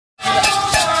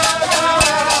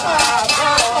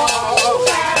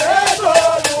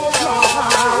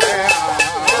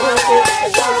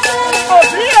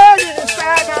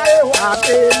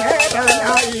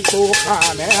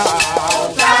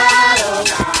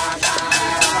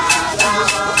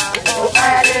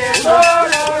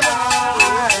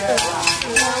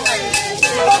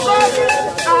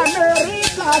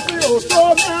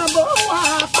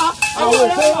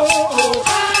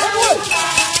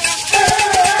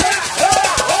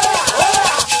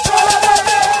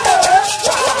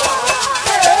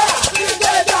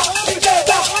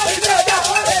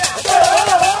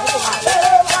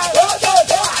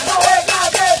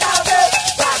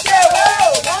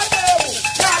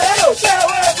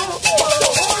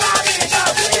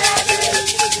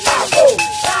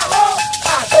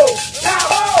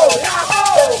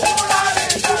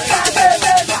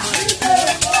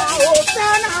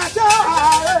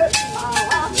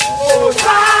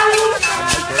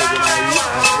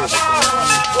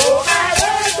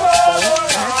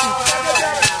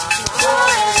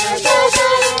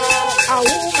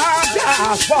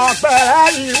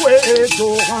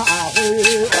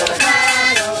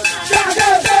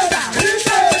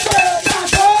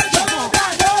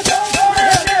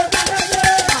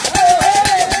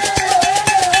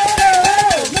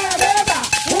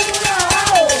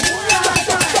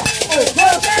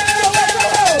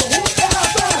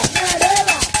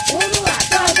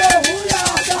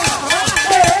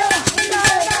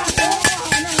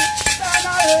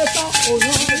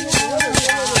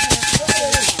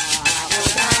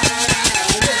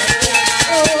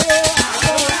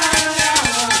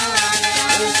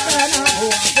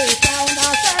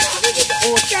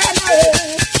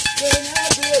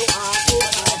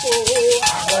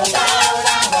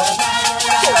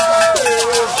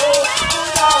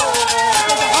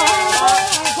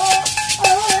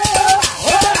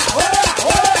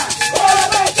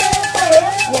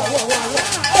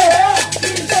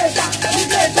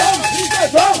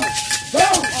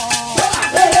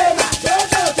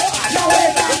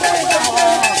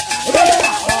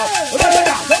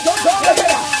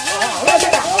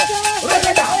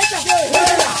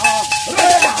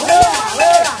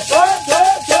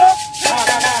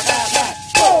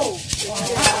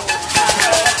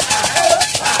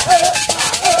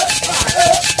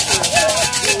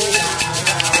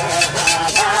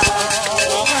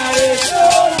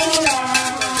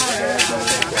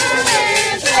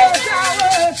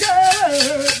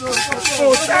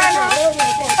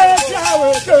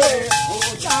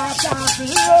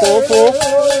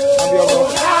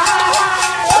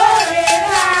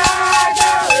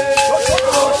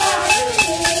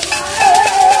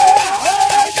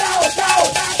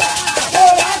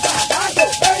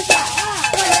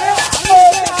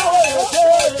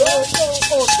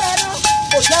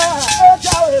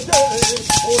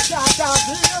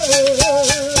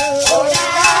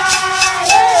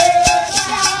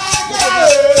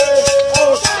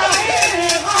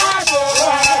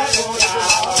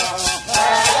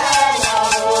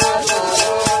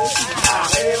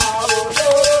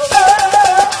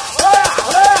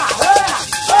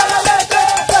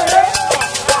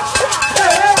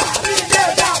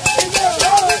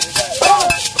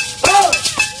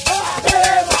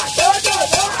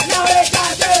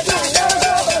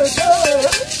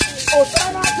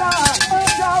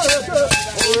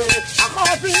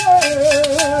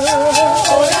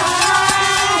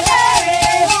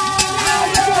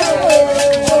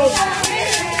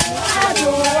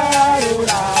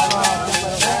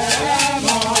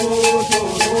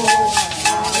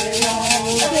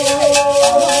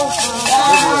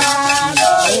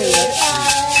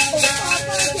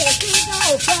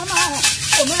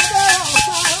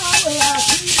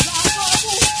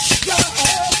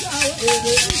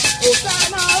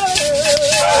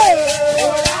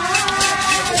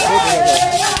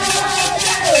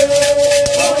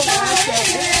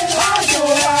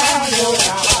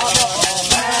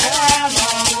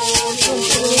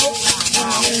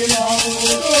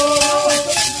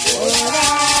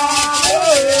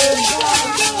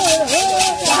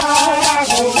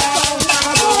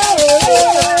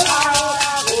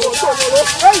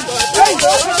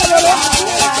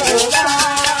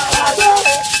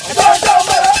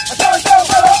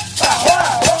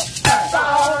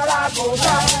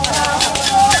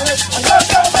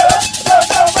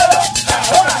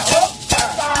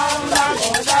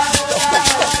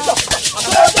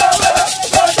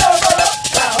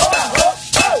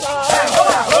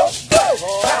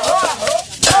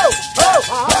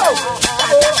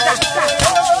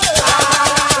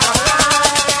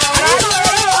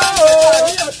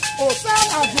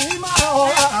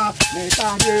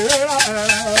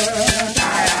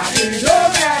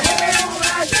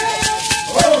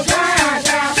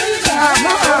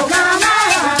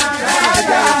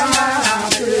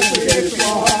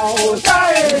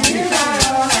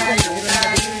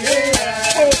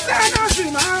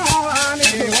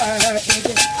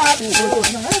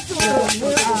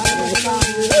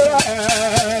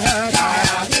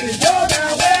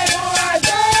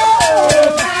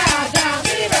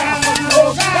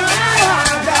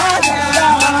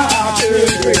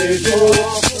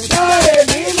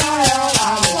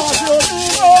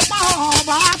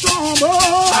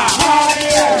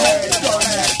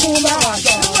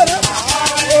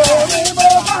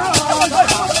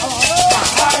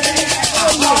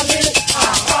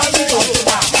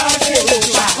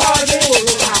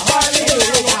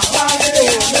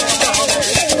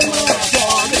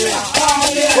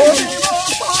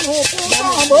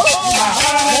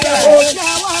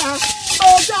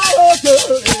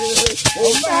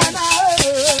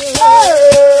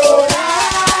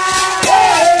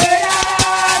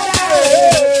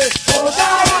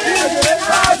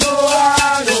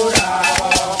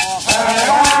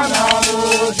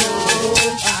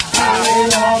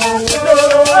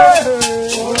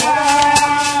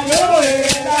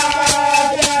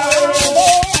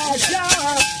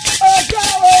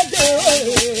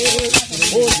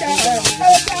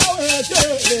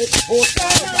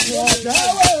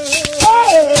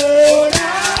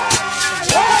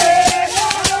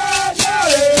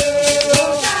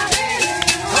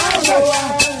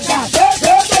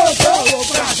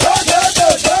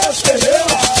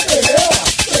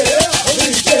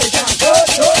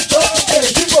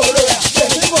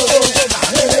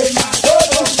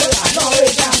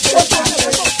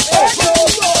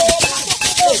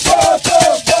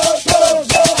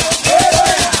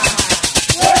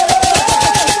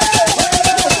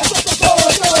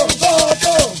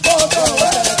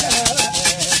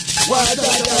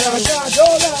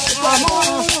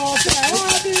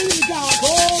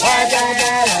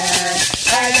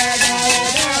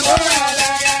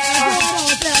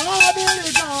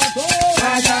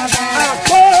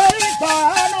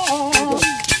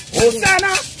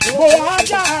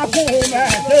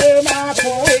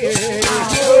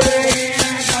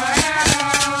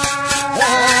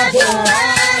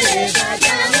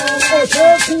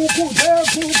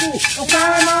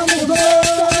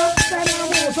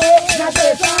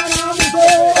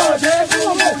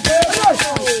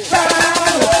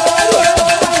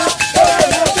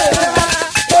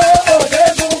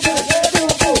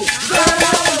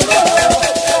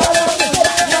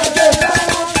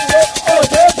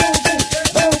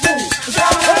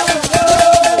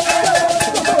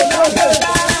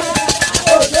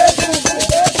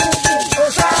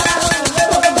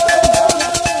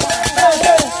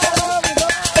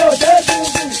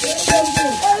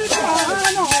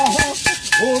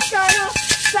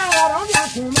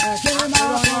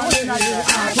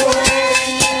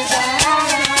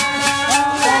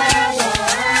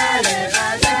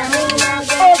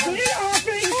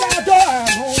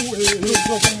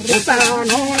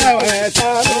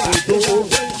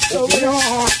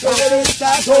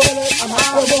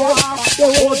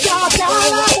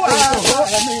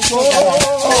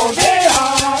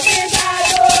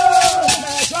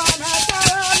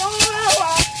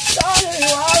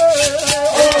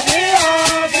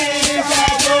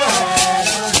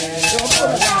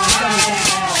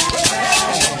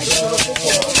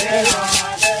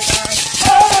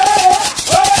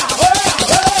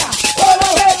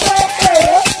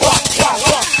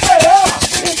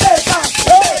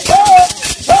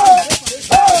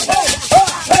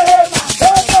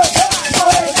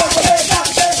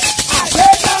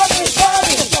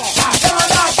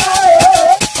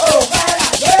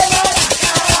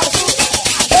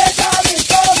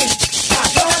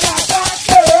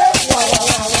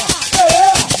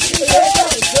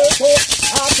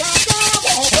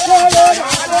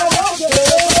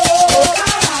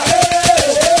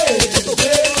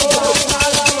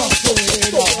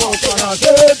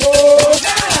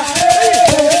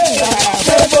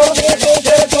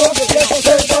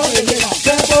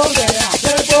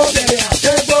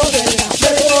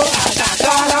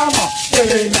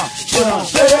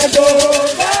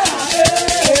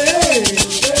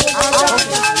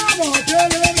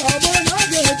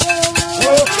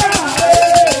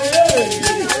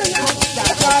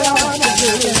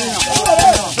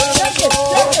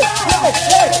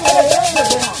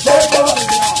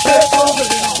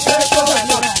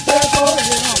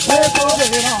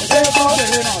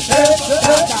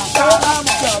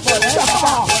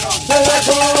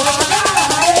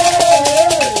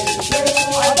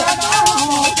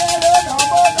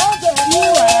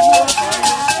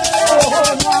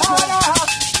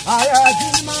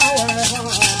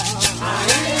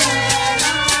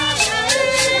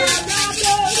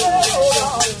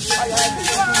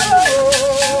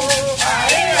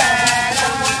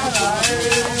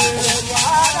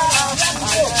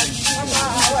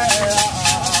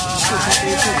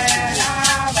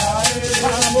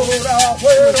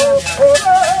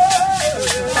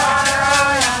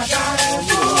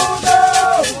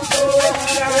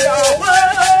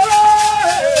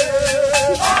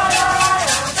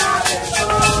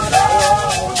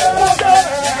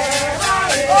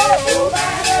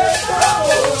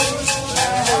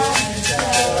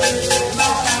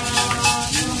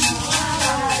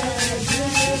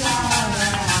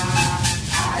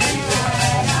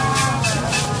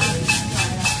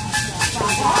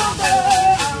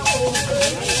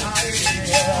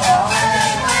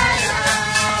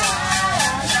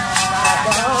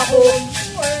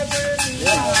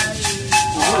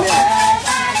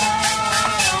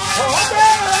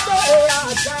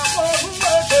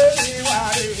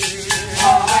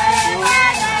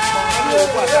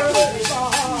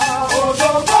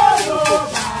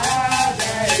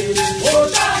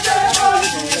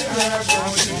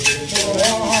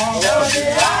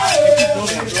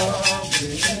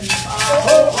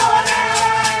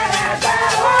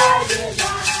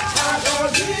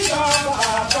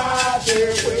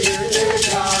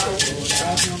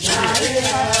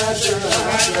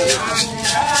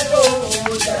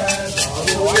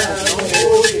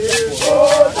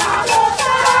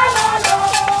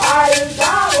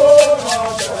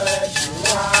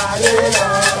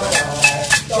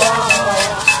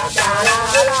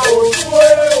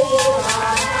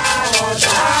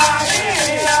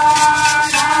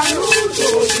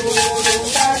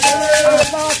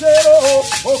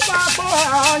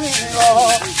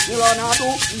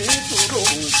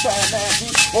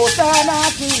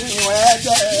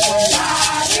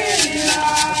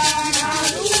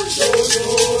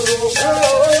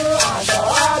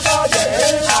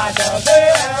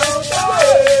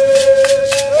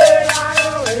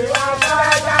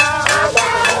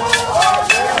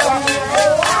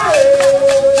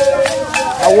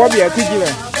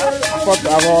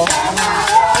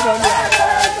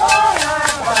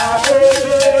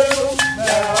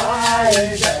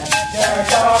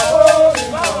Oh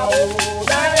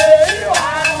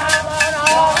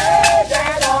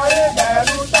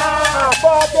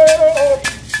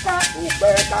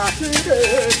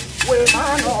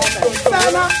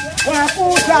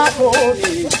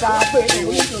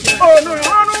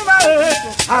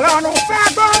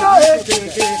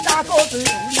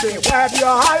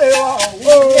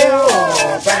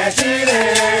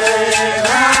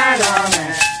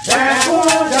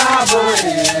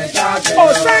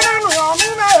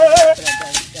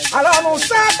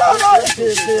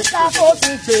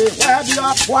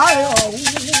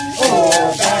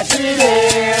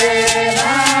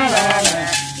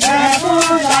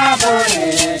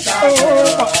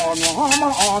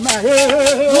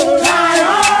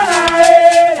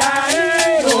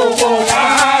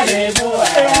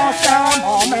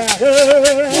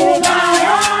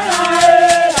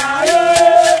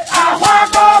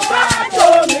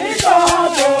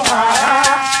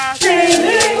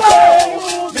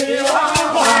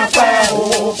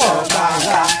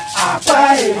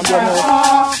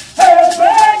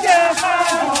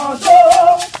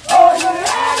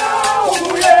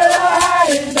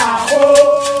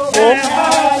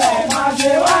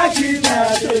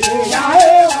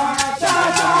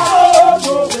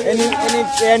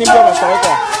Any brother, sorry.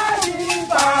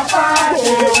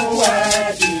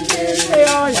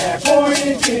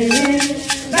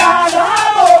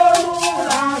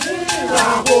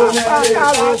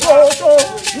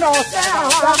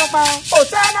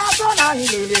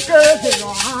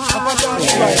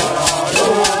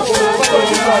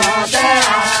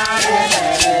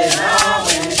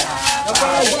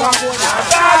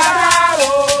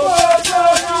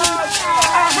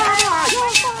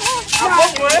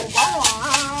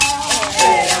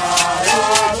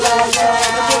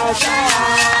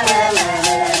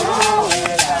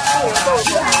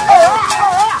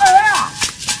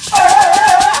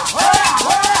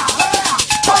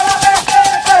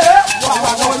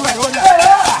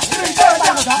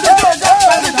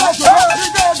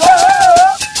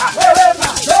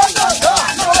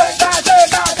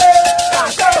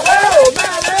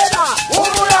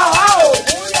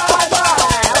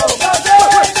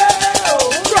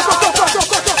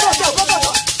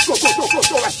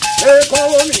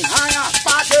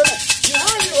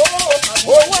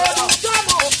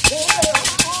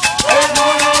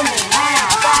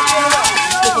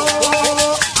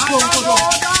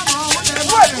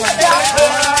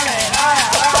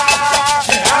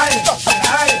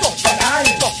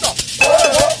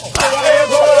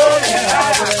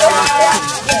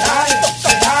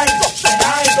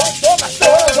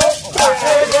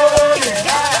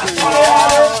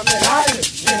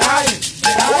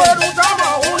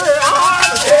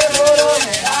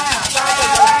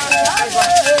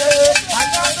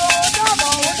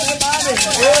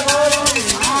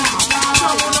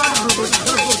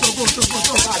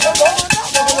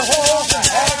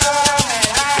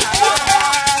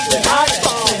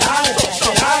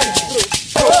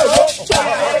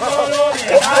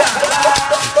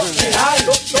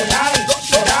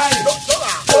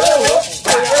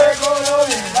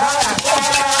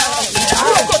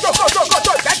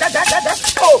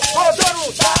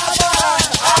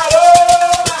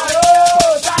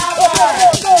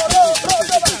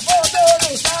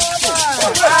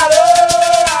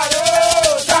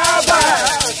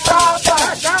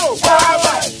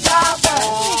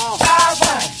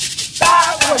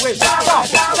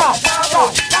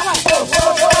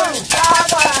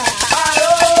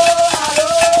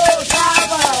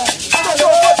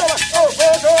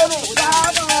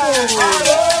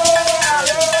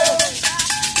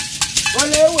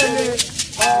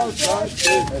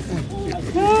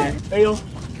 Ayo,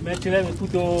 mais tu lèves le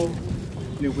couteau,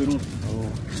 le verrou.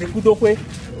 Le couteau quoi?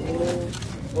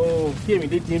 Oh, qui est mis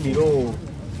des timidos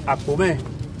à commun.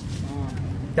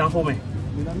 Dans commun.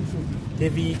 Des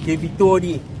victoires,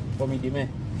 comme il dit.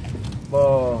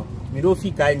 Bon, mais l'eau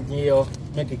fit quand il dit,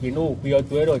 mais que nous, puis on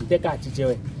doit être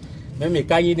caché. Même les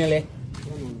cahiers ne l'est.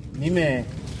 Ni mais,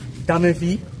 dans mes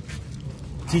filles,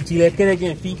 si tu es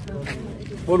quelqu'un fille,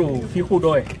 pour le fille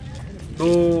d'oeil.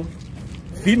 Donc,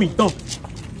 fille mi-temps.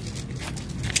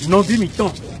 Non, vie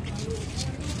mi-temps.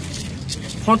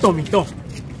 30 ans mi-temps.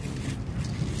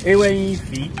 Et ouais, une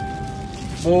fille,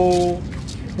 pour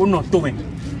non tomber.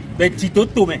 Ben, tito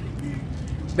tomber.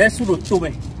 Ben, sous le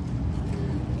tomber.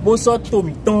 Bon, ça tombe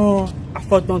mi-temps, à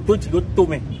fond ton tu dois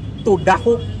tomber. Tout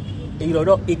d'accord, et il y a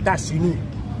les États-Unis.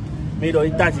 Mais dans les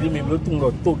États-Unis, même le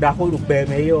tout d'accord, il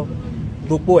permet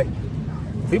de pouvoir.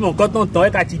 Puis, mon quand on tombe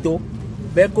avec tito,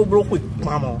 ben, qu'on bloque,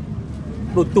 maman.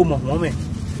 Le tombe, maman.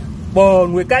 Bon,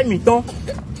 nous avons mis temps.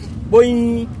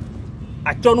 Bon,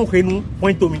 à toi, nous avons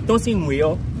point de mi-temps si nous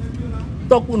avons.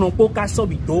 Tant que nous avons pas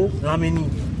sobito, l'amener.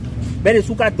 Ben, les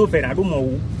sous-cadeaux fait un moment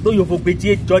où, donc il faut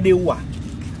pétier, tu as des ouas.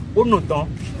 Au longtemps,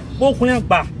 pour qu'on ait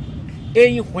pas, et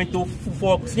il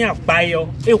faut si un bail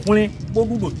et on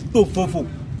beaucoup de fofo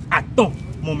attends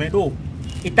moment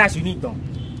États-Unis donc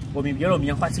au milieu le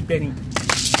bien facile péni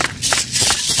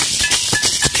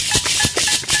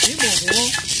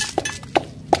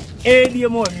et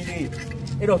dis-moi mille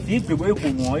et le fils de boy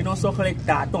pour moi il n'en sort les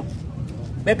tatons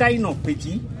mais quand il n'en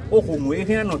petit au moins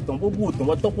rien n'entend beaucoup ton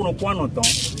top pour nos points n'entend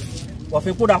on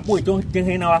fait pour la peau et donc t'es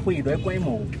rien à faire il doit être quoi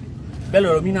mort belle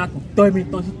le mina tout toi mi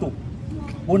ton tout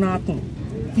on a tout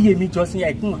fille mi josi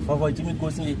ay tout favor jimi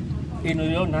gosi et nous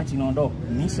yon na tinondo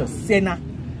ni so Sènan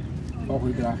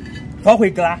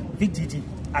fohuegla vititi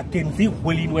akenvi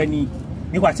holinweni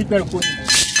ni kwa sipero ko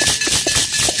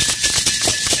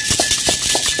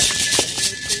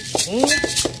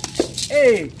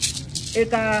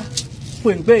ka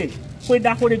Fongbé ko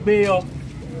da ko de gbe yo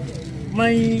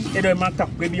mai e do ma ka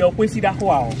gbe bi yo ko si da ko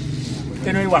wa o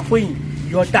e no wa fun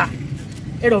yota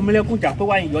e do mele ku ja ko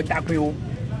wa yota pe o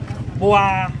bo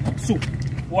wa su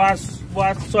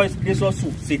wa so de so su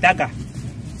ZÉDAGA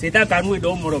ZÉDAGA nous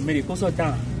do mo mere ko so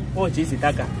tan o je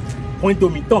ZÉDAGA point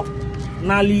domiton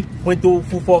nali point do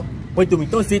fufo point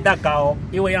domiton ZÉDAGA o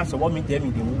e we ya so bo mi te mi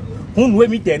de mu hun we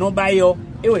mi te no ba yo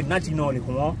e we na ti no le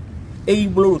ko e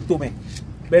iblo to me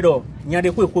bedo nya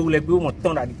de ko le gbe mo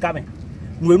ton da di ka me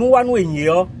nu enu wa nu enye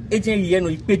yo e je ye no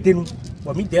ipetenu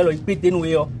bo mi de lo ipetenu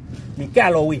yo mi ka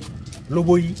lo we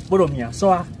lobo yi bodo mi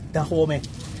aso a da ho me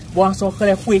bo aso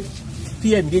kle fwe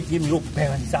fi mi de mi lo pe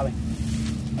ran sa me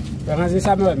Pendant que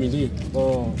ça me dit,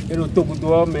 bon, et le tout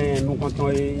pour mais nous comptons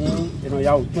et nous y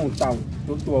a tout le temps,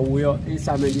 tout oui et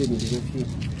ça me dit nous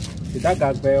c'est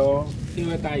d'accord et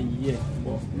le cas hier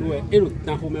bon nous et le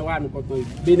temps pour me voir nous comptons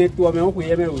bien toi mais on peut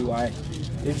aimer oui ouais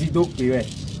et vidéo que ouais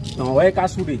donc ouais qu'à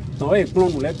souder donc ouais plan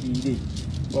nous les idée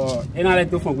bon et dans les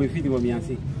deux Fongbé fille de bien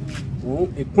c'est bon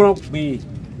et plan bien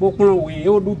beaucoup oui et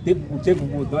au doute écouter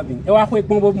beaucoup donc et va faire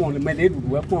plan bon mais des doux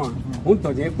ouais plan on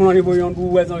te dit plan les voyons doux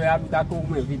ouais on a tout à coup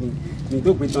mais vite ni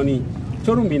donc bétonné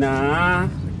tout le mina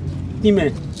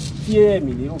timé fier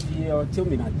mi o fier tout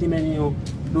mina timé ni o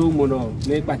do mono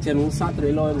les parties non centre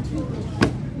là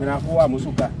mais la fois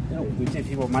musuka et tu sais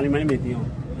fibo mali météo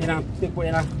et là c'est quoi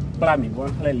là plami bon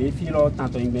les filles là tant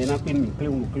on bien na pin mi clé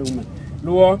mais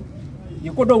lo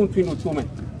il ko do twin to me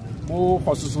mo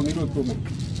khosusu ni do to me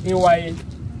e wai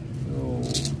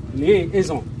les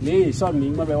maisons les sommes mi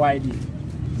mo be wai di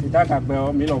ZÉDAGA be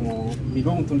o mi lo mo mi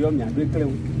do tun le o mi agbe clé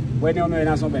we ni o me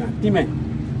na so be na timé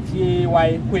qui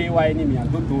wai kwe wai ni mi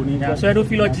adodo ni so do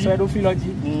filoji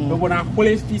do bona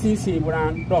kole fisi si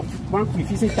bona do man ku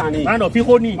fisi tani man do fi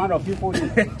ko ni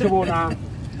so bona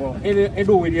bo e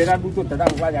do we era du to tada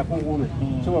wa ya kongo me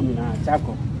so mi na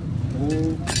chako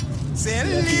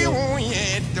Selli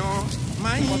uyeto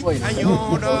mai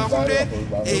ayodo kure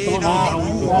e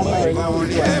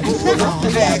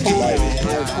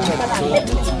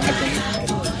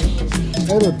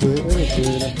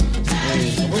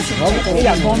il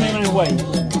a quand même un ouais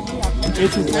et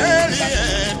tout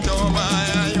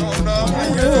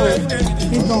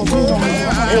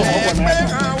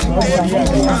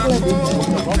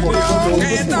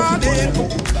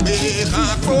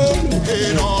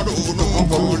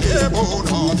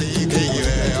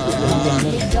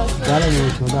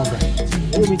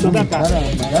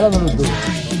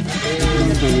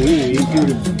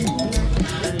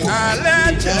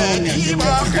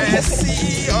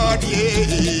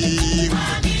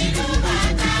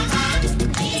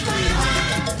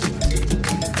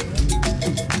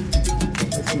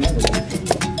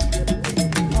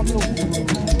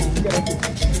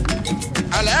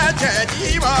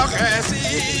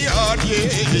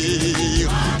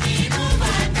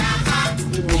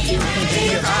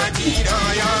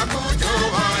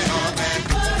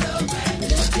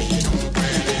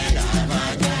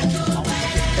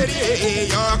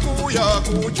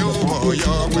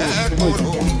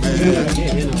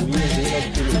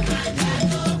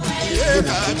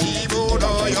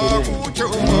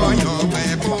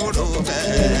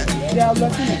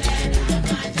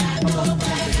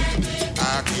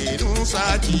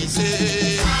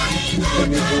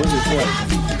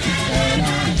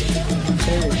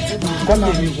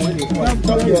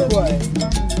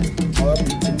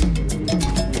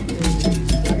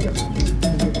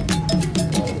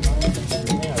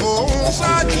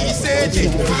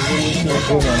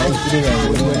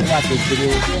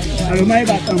alors mais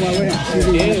va t'en ouais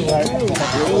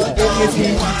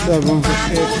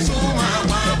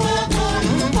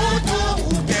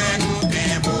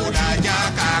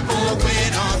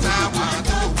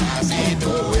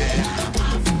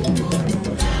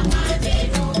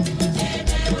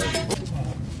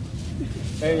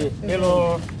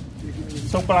hello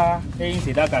sopra e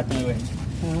ZÉDAGA tu ouais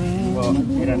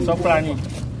Era soprani.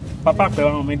 Papa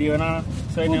pero me dio una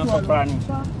soy neo soprani.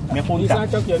 Me punta.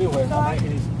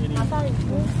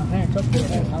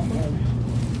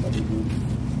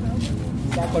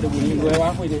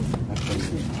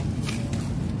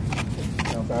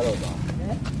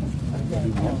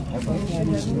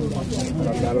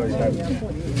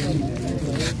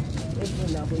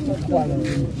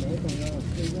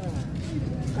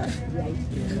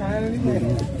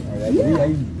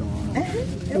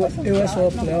 Eu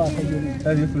sou para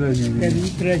Elle est très jeune. elle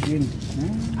est très jeune.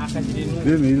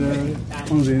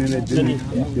 2011, elle est 2008.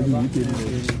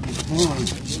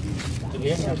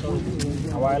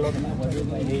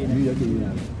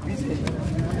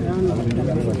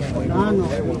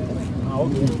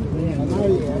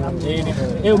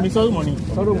 Eu me sou money.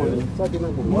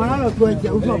 Moi, le toi, tu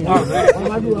as ouvert.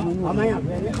 Amaya.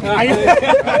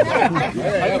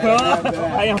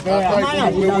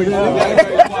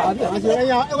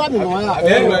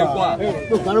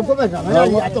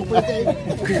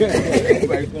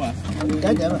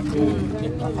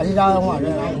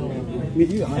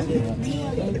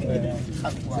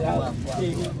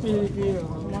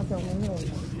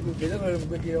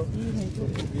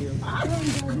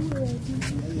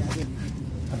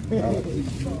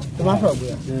 Comment ça va?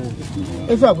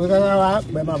 Et ça vous avez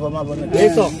ben ma bonne. Et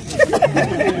ça.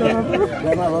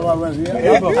 Ben ma bonne.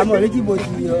 Amo le qui boti.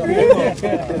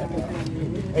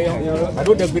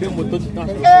 Ado de gbere moto ti tan.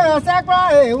 Eh,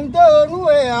 sakwa e unto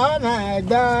nuwe ana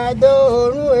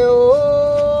gbado nuwe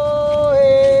o.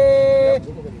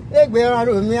 Egberan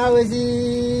ro mi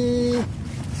awesi.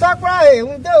 Sakwa e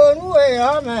unto nuwe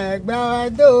ana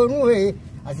gbado nuwe.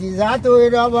 Asizato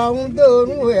irobo unto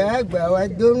nuwe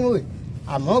gbado nuwe.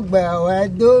 Àmọ́ gbẹ̀wẹ̀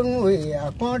dónú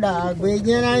àkọ́dà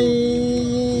gbẹ̀jẹ̀rẹ̀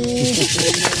yìí.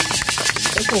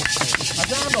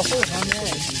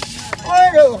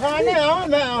 Ọ̀rọ̀ kan ní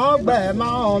ọmọ ọgbẹ̀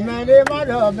máa ọmọdé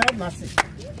mọ́dọ̀ bẹ́ẹ̀ máa sì.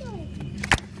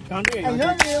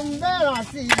 Ẹ̀yọ́ ni ń bẹ̀rẹ̀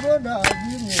sí gbọ́dọ̀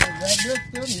bí mi ìrẹ́dọ́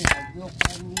tó mi àjọ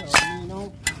kan ní ọ̀nì náà.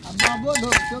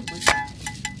 Àbábọ́dọ̀ tó pè é.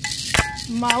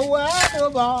 Màá wẹ́ tó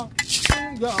bọ̀ ń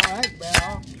jọ ẹgbẹ́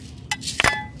ọ.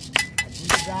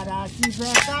 Ìjàdá ti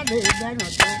fẹ́ káde ìbẹ́nà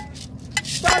tó.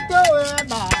 Tọ́tò rẹ̀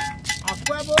bà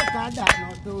àpẹ́bó kádà nà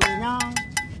tó iná.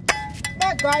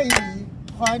 Bẹ́ẹ̀ka yìí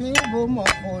kọ́ ní ibo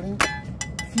mọ̀kùnrin.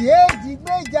 Fìéjì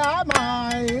gbéjà máa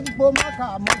ń gbó máka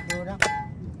mọ́tò rà.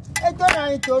 Ètò náà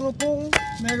ìtòrùkún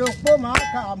mẹ́rọ pó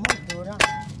máka mọ́tò rà.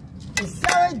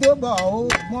 Ìsáwé dòbọ̀ ó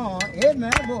gbọ́n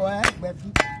èèmẹ́bò ẹgbẹ̀fì.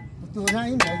 Ètò náà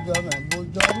ìmẹ̀jọ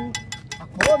mẹ́bòjọ́rú.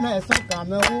 Àpò mẹ́sàn-án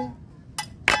kàmẹ́wó.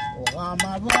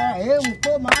 Ọ̀hàmàbọ̀ èèmù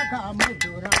kó máa kà mọ́tò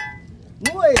rà.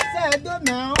 Nú ìṣẹ́dó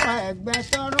mẹ́rún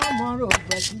ẹ̀gbẹ́tọ́rọ́ mọ́rọ̀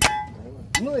gbẹ̀tí.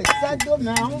 Nú ìṣẹ́dó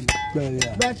mẹ́rún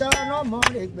ẹ̀gbẹ́tọ́rọ́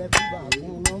mọ́rọ̀ gbẹ̀tí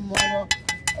bàbún ló mọ́wọ́.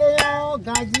 Èèyàn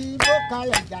gàjí bó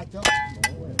kalẹ̀ jàjọ́.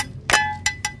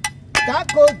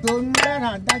 Tákò dòun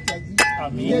lẹ́nà dájẹ́jì.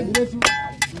 Ilé gbésù.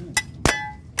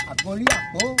 Àkórí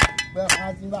àpò bẹ̀rẹ̀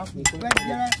àti bàpò pẹ́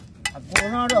jẹ́.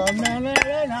 Àkóràn rọ̀ mẹ́rin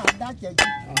lẹ́nà dájẹ́jì.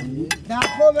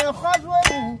 Dàkóbẹ̀ kọ́dúwé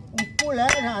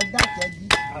nkúlẹ̀ náà dájẹ́jì.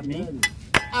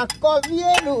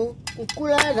 Àkọ́bíyèlú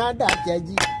nkúlẹ̀ náà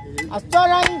dájẹ́jì.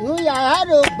 Àtọ́lá inú yàrá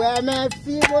ló gbẹ̀mẹ́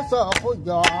fi ló sọ kó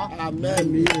jọ.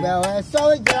 Gbẹ̀wẹ̀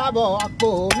sọ́wọ́ ìjọba àpò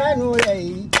mẹ́nu rẹ̀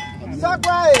yìí.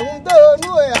 Sọ́kọ́ èhún dóonú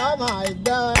ẹ̀ ọmọ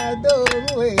ìgbẹ̀wẹ̀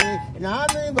dóonú ẹ̀.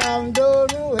 Nàámi bá ń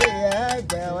dóonú ẹ̀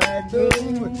ẹgbẹ̀wẹ̀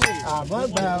dóonú ẹ̀. Àmọ́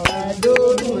gbẹ̀wẹ̀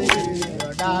dóonú ẹ̀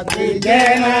ọ̀dà gbẹ̀jẹ̀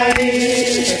náà ní.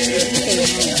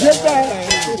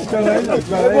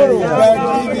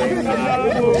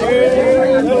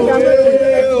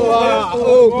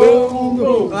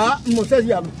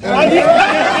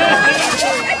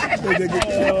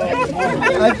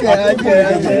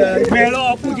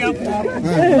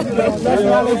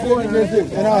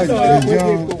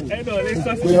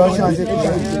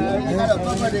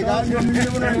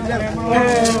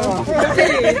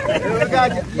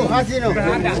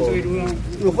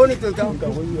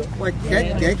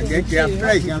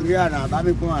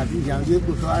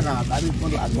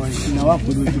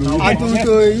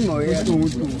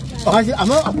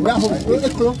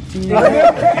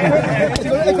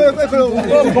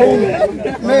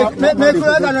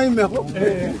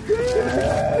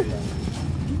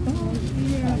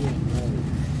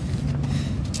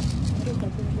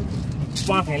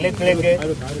 Máa fẹ́ lẹ́gbẹ̀lẹ́gbẹ̀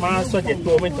máa sọ̀jẹ̀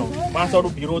tó mẹ́tàn máa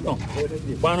sọ̀rọ̀ bíró tàn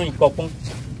gbárùn ìkọ̀kún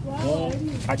wọn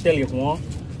àtẹ̀lẹ̀ wọn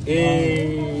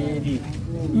èèdì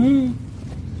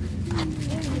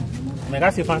mẹ́ta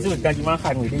ṣe fancy ìtají máa ń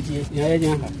kàdùn èdè tí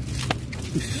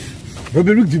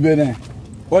République du Bénin,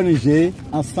 ONG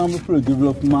Ensemble pour le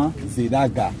développement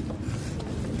ZEDAGA.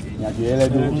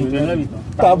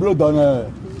 Tableau d'honneur.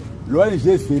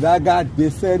 L'ONG ZÉDAGA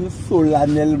décerne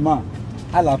solennellement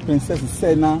à la princesse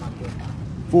Sènan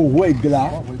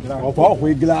VOHOUEGLA,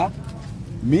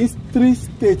 Miss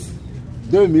Tri-State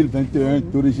 2021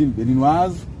 d'origine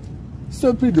béninoise, ce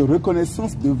prix de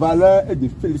reconnaissance de valeur et de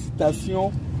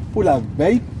félicitations pour la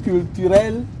veille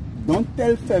culturelle dont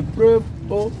elle fait preuve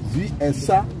aux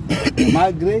USA,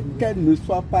 malgré qu'elle ne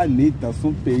soit pas née dans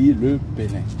son pays, le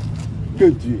Bénin. Que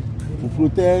Dieu vous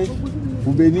protège,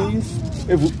 vous bénisse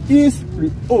et vous hisse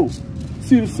plus haut.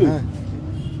 Sur ce,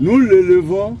 nous le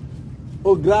levons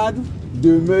au grade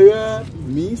de meilleure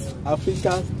Miss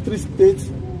Africa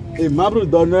Tri-State et membre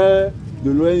d'honneur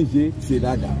de l'ONG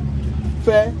ZÉDAGA,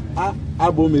 fait à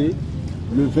Abomey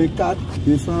le 24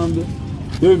 décembre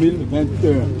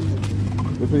 2021.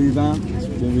 Le président,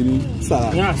 bienvenue.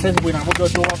 Ça.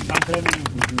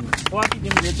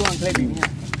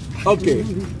 Okay.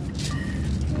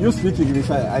 You speak English,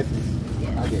 I think.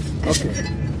 I guess. Okay.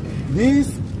 This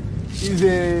is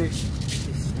a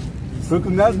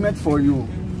recognition for you,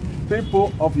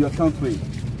 people of your country,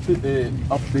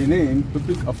 of Benin,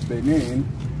 Republic of Benin,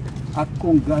 are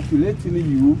congratulating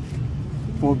you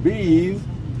for being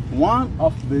one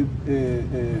of the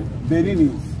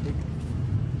Beninese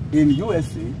in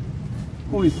USA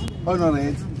who is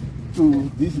honored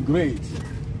to this grade.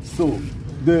 So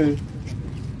the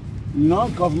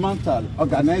non-governmental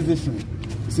organization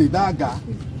ZÉDAGA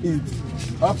is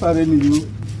offering you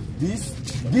this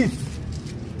gift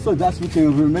so that you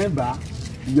can remember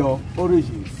your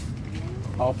origins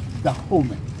of the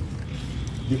home,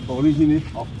 the origin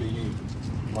of Benin.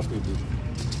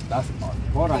 That's all.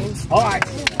 All right. All right.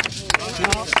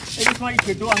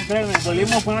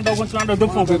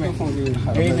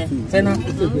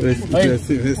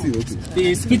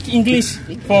 They speak English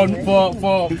for nous.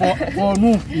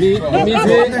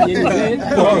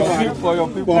 For your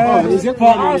people.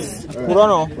 For us.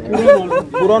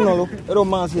 Couramment,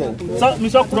 romance. So,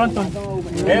 Mr. Couramment.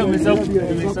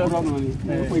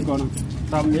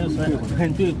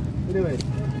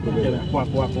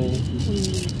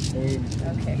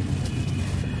 Okay.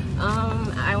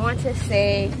 I want to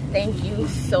say thank you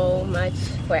so much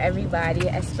for everybody,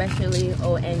 especially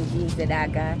ONG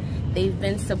ZEDAGA. They've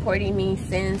been supporting me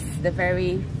since the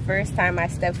very first time I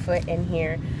stepped foot in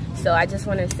here. So I just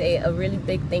want to say a really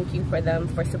big thank you for them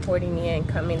for supporting me and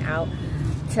coming out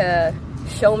to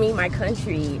show me my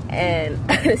country and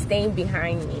staying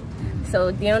behind me.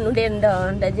 So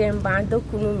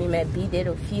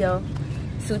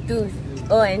surtout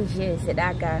ONG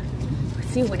ZEDAGA.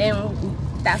 Si vous voulez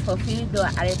ta profil do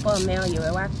arepo me on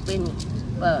your work with me,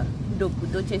 but do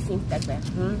chasing that back.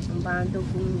 Bando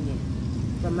kumi.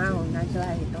 Mama on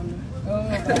natural don't know.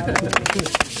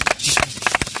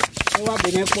 On va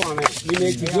venir pour un il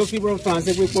est toujours fibre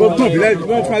français pour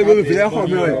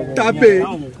taper,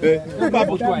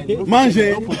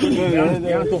 manger.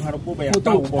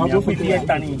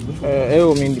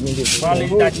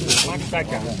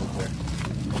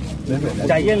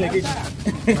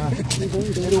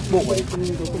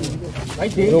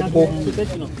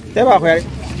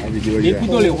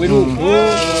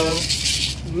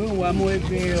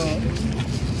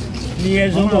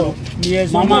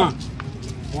 Maman.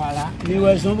 Voilà.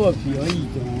 Liaison pour puis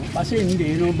parce que nous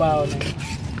des non ba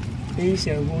et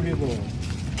c'est volé bon.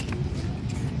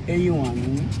 Et y on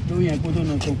nous y a pour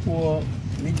nous to pour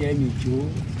les des mijo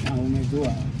na o me do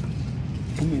a.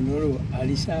 Tu me loro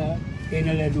alisa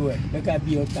enele do e ka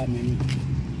bi o ta me ni.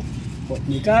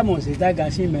 Ni ka mo se ta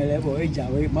ga si me le bo e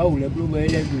jawe ma o le blue be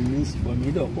le ni bo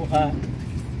mi do ko ha.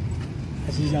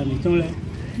 Asi ja mi ton le.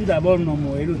 Tout d'abord non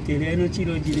mo e lo tele no ti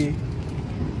lo dire.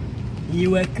 Il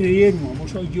va créer nous, on va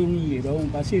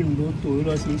passer une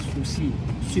autre, c'est souci,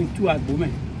 surtout à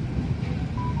Abomey.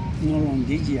 Nous l'avons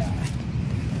dit,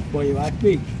 bon, il va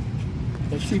payer.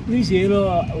 Je suis pris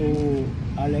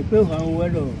à l'époque,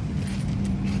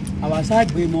 on va ça,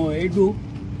 vraiment, et d'eau.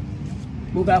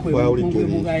 Pour qu'à faire, on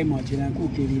va manger un coup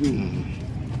qui est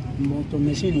bon, ton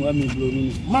monsieur nous a mis de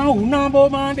l'eau. Mauna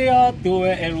bomande ato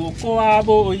elo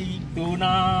koabo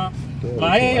ituna.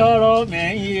 Mai oro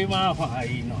me ma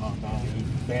fai no.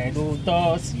 Pero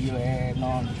tosi we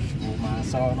non uma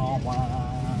sono wa.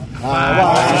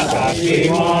 Awa ke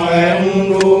mo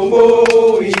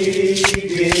enrubo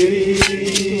igeri.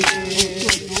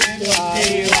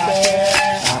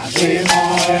 Ake mo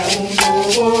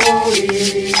enrubo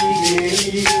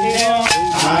igeri.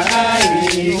 Anai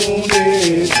unde.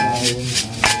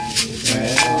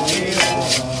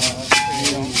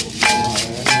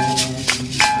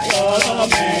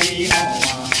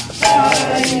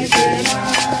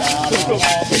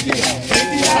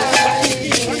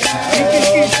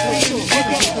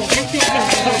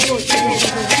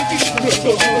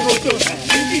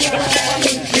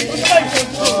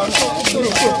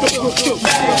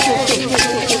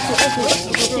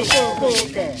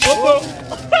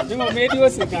 non, mais Dieu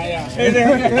c'est Gaïa.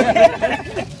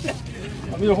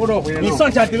 Ils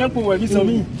sont châtelains pour vous, ils sont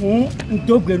mis. On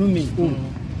doit nous mettre.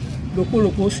 Le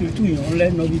surtout, on l'a,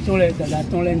 nous vitons les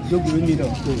dalatons, les deux gourmis.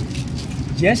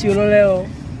 J'ai sur le lait,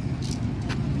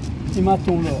 il m'a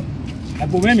tombé.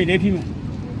 Abomey me depuis moi.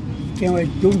 Quand on est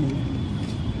dominé,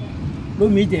 le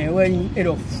midi est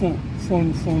le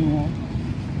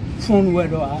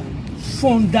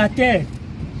fondateur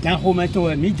d'un remettant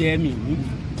au midi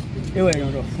et ouais, dans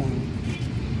le fond.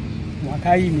 Moi,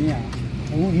 quand il y a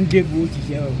un début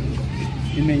qui est,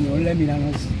 il m'a dit, on l'a mis dans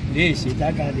les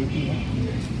ZÉDAGA.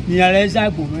 Il y a les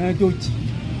arbres, mais d'autres.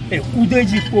 Et coup de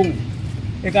jipon.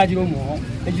 Et quand il y a un moment,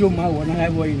 et je m'en vais, on a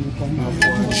vu une comme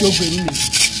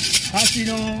ça.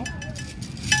 Sinon,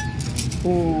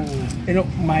 oh, et donc,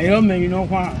 ma mais non,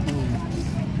 quoi.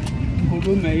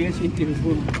 Beaucoup de meilleurs, c'est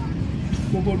téléphone.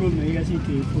 Beaucoup de meilleurs, c'est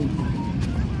téléphone.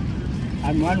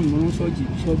 À moi, nous nous sommes dit,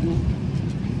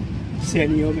 c'est un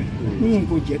homme. Nous, on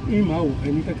peut dire, il m'a ouvert,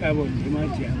 il m'a dit, il m'a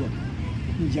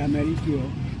dit, jamais dit,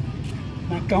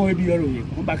 quand on est bien,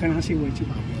 on va commencer à voir.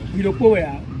 Il faut que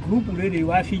groupe de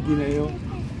la fille de l'air.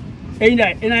 Et il y a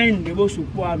un débat sur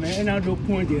quoi, mais il y a deux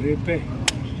points de repère.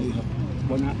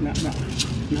 Bon,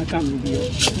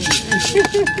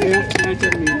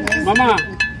 Maman,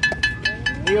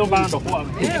 Et on va en quoi?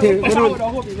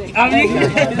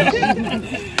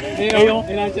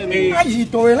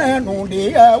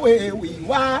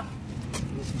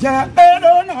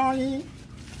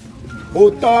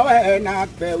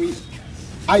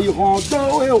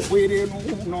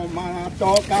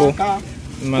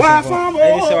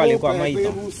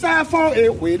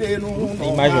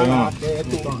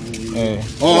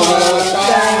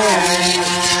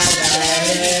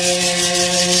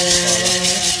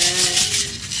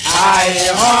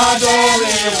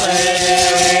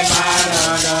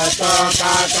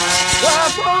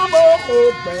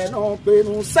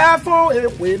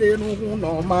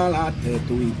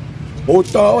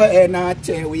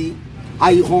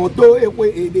 Ai hondo e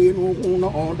we de no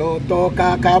no do to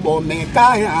kaka bo me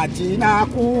kai atina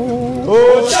ku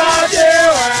o ta de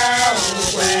wa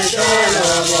we do lo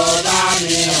bo da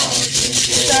mi o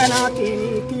sana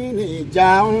kini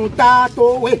ja un ta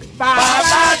to we ba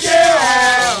ba de wa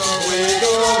we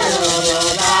do lo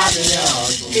da mi o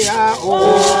ya o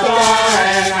ta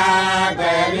na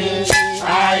de mi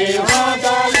ai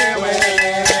hondo le we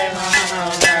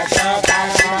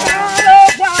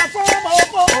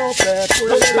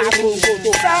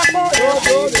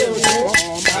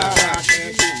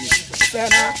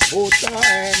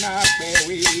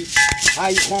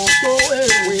I want to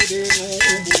with it.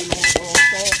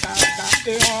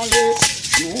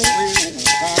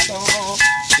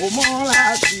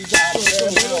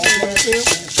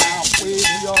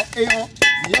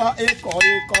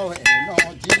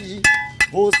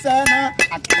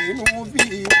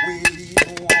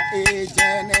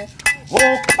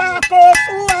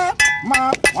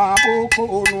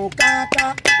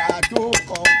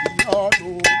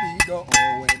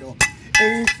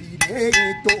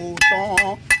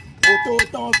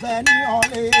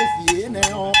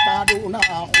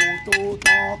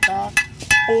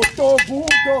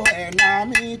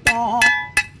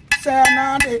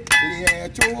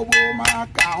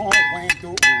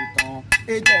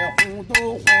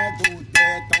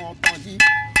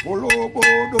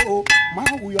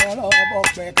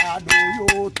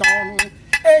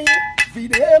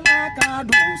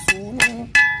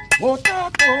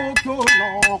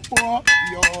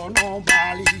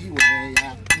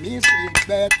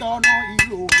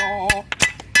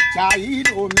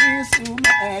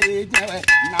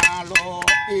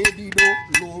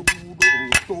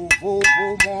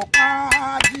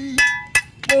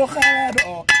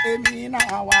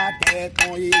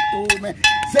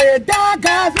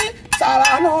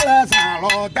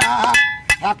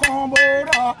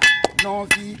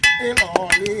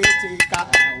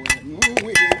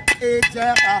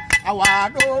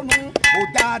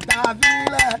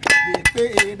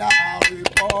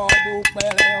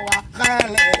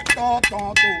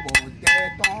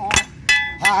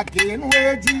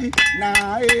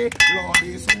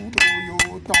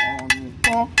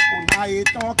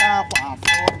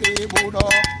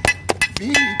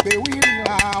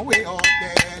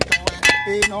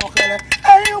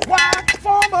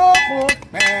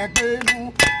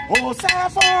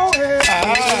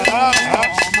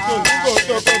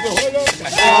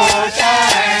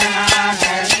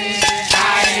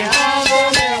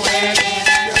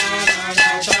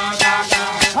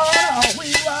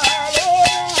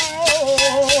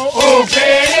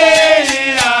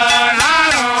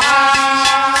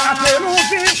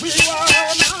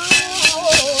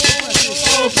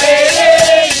 Okay.